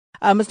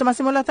Mr.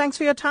 Masemola, thanks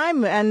for your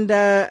time. And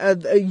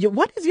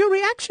what is your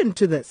reaction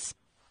to this?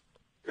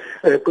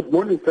 Good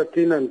morning,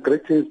 Sakina, and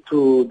greetings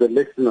to the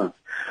listeners.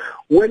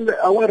 Well,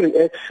 our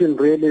reaction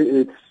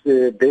really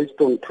is based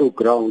on two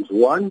grounds.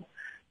 One,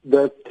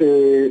 that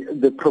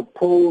the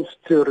proposed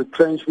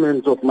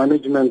retrenchment of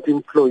management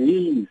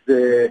employees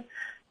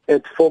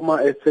at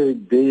former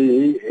SAB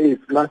is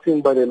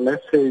nothing but a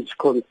message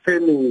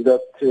confirming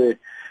that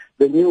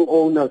the new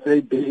owners,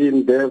 AB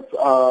InBev,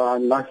 are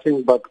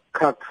nothing but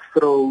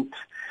cutthroat,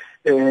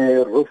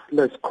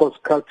 ruthless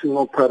cost-cutting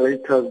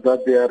operators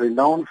that they are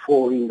renowned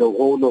for in the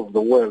whole of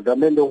the world. I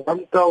mean, the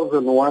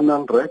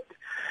 1,100,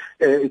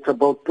 it's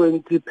about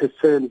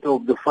 20%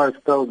 of the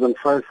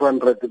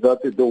 5,500 that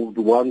they would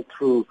want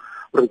to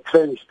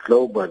retrench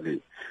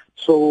globally.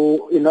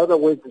 So, in other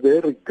words, they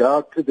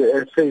regard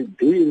the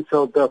SAB in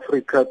South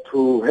Africa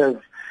to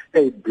have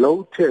a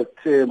bloated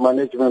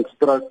management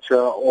structure,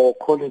 or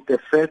call it a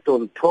fat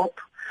on top,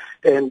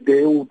 and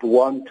they would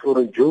want to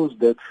reduce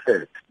that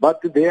fat.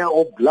 But they are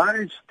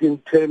obliged in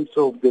terms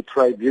of the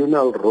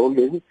tribunal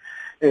ruling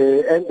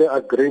and the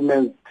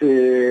agreement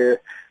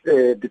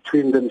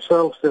between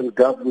themselves and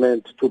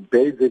government to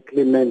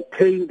basically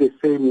maintain the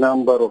same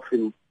number of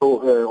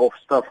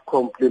staff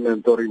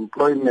complement or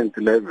employment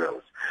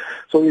levels.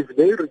 So if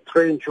they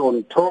retrench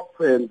on top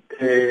and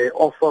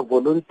offer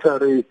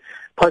voluntary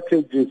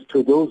packages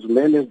to those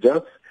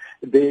managers,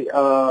 they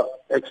are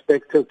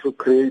expected to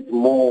create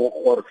more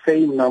or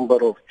same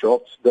number of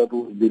jobs that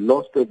will be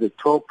lost at the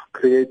top,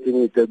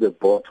 creating it at the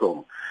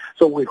bottom.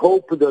 So we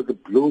hope that the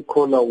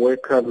blue-collar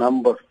worker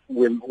number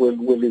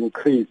will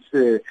increase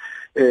in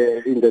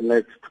the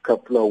next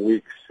couple of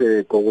weeks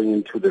going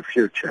into the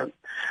future.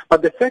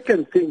 But the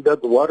second thing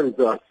that worries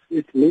us,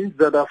 it means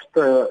that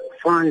after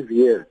 5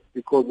 years,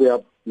 because they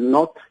are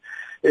not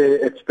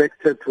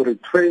expected to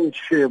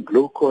retrench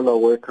blue-collar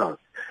workers,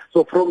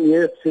 so from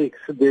year 6,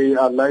 they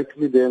are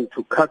likely then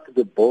to cut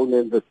the bone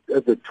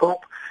at the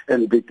top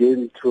and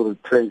begin to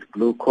retrench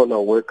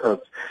blue-collar workers.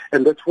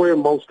 And that's where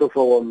most of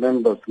our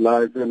members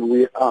lie, and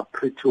we are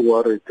pretty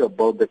worried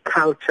about the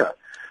culture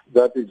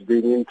that is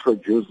being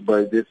introduced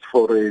by these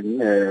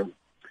foreign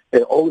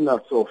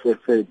owners of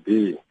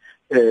SAB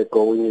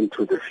going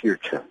into the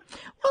future.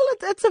 Well,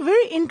 it's a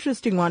very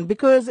interesting one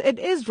because it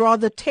is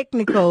rather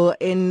technical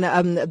in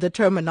the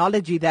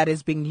terminology that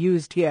is being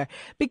used here.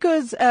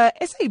 Because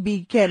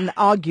SAB can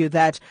argue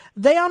that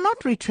they are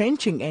not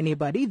retrenching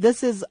anybody.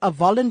 This is a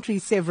voluntary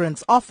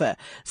severance offer.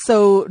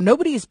 So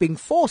nobody is being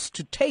forced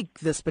to take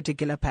this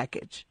particular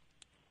package.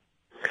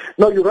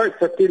 No, you're right,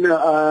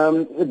 Sakina.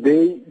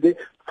 They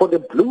for the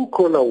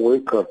blue-collar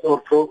workers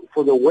or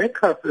for the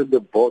workers at the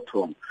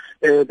bottom,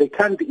 they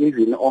can't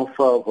even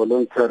offer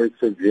voluntary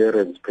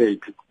severance pay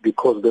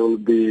because they will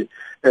be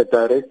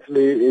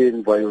directly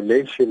in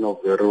violation of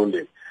the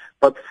ruling.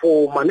 But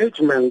for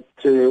management,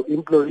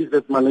 employees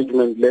at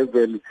management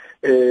level,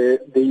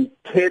 they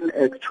can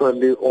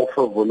actually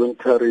offer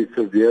voluntary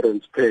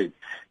severance pay.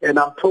 And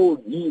I'm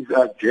told these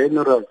are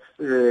generous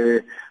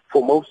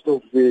for most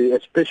of the,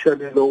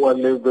 especially lower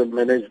level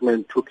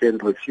management, who can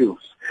refuse.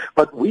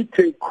 But we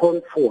take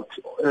comfort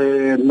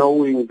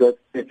knowing that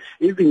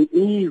even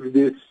if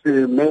these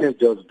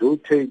managers do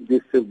take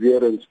this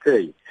severance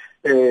pay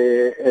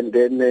and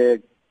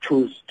then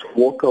choose to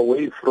walk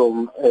away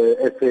from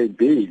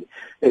SAB,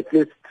 at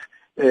least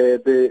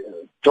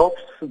the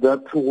jobs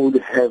that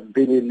would have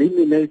been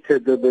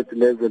eliminated at that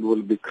level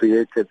will be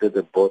created at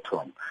the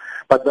bottom.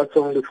 But that's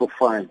only for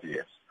 5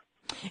 years.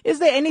 Is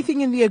there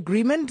anything in the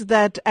agreement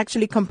that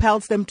actually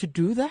compels them to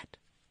do that?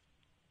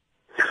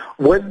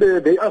 Well,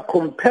 they are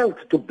compelled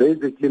to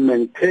basically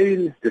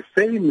maintain the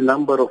same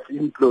number of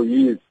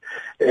employees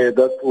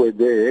that were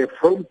there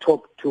from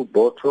top to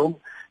bottom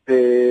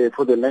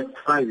for the next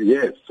 5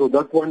 years. So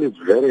that one is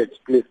very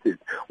explicit.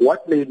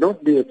 What may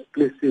not be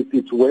explicit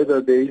is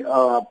whether they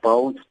are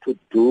bound to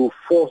do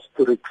forced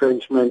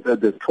retrenchment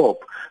at the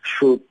top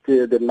should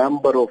the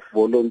number of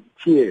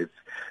volunteers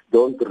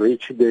don't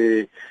reach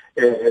the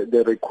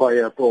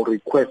required or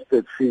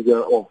requested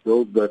figure of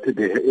those that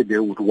they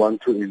would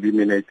want to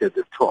eliminate at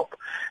the top.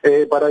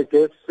 But I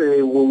guess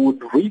we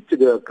would read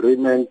the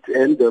agreement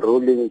and the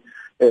ruling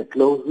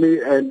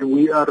closely, and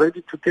we are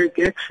ready to take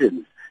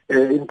action,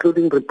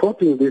 including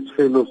reporting these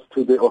fellows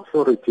to the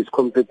authorities,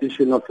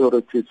 competition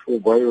authorities, for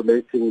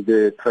violating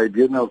the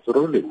tribunal's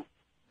ruling.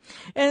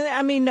 And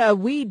I mean,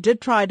 we did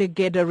try to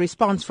get a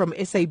response from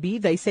SAB.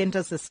 They sent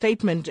us a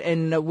statement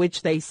in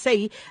which they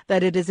say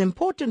that it is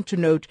important to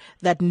note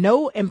that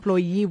no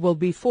employee will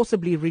be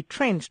forcibly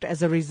retrenched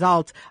as a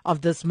result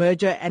of this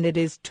merger, and it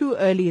is too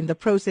early in the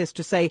process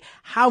to say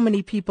how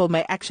many people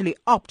may actually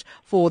opt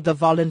for the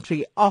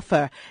voluntary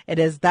offer. It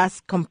is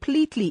thus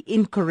completely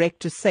incorrect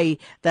to say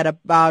that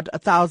about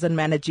 1,000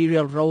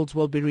 managerial roles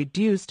will be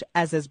reduced,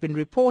 as has been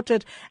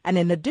reported. And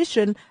in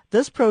addition,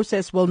 this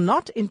process will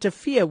not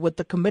interfere with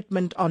the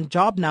commitment on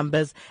job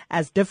numbers,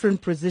 as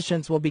different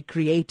positions will be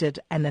created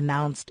and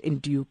announced in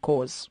due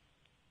course.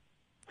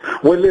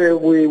 Well,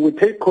 we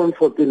take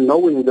comfort in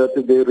knowing that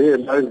they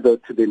realize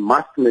that they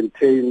must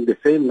maintain the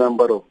same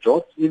number of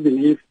jobs,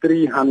 even if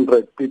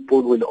 300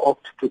 people will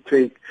opt to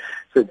take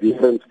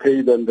severance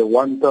pay than the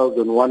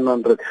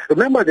 1,100.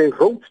 Remember, they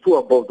wrote to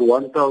about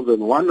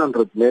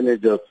 1,100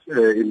 managers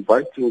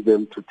inviting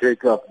them to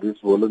take up this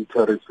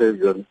voluntary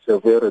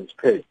severance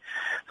pay.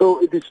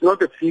 So it is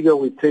not a figure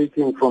we're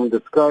taking from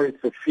the sky.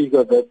 It's a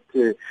figure that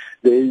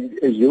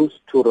they used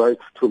to write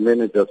to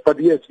managers. But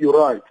yes, you're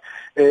right.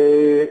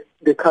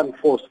 They can't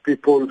force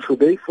people.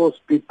 Should they force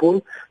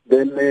people,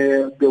 then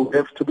they will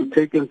have to be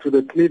taken to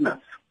the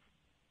cleaners.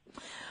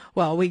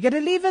 Well, we're going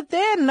to leave it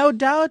there. No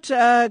doubt,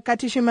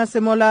 Katishi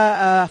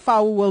Masemola,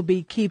 FAWU will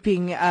be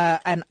keeping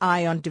an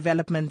eye on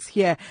developments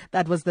here.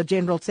 That was the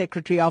General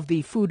Secretary of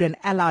the Food and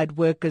Allied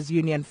Workers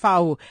Union,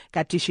 FAWU,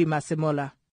 Katishi Masemola.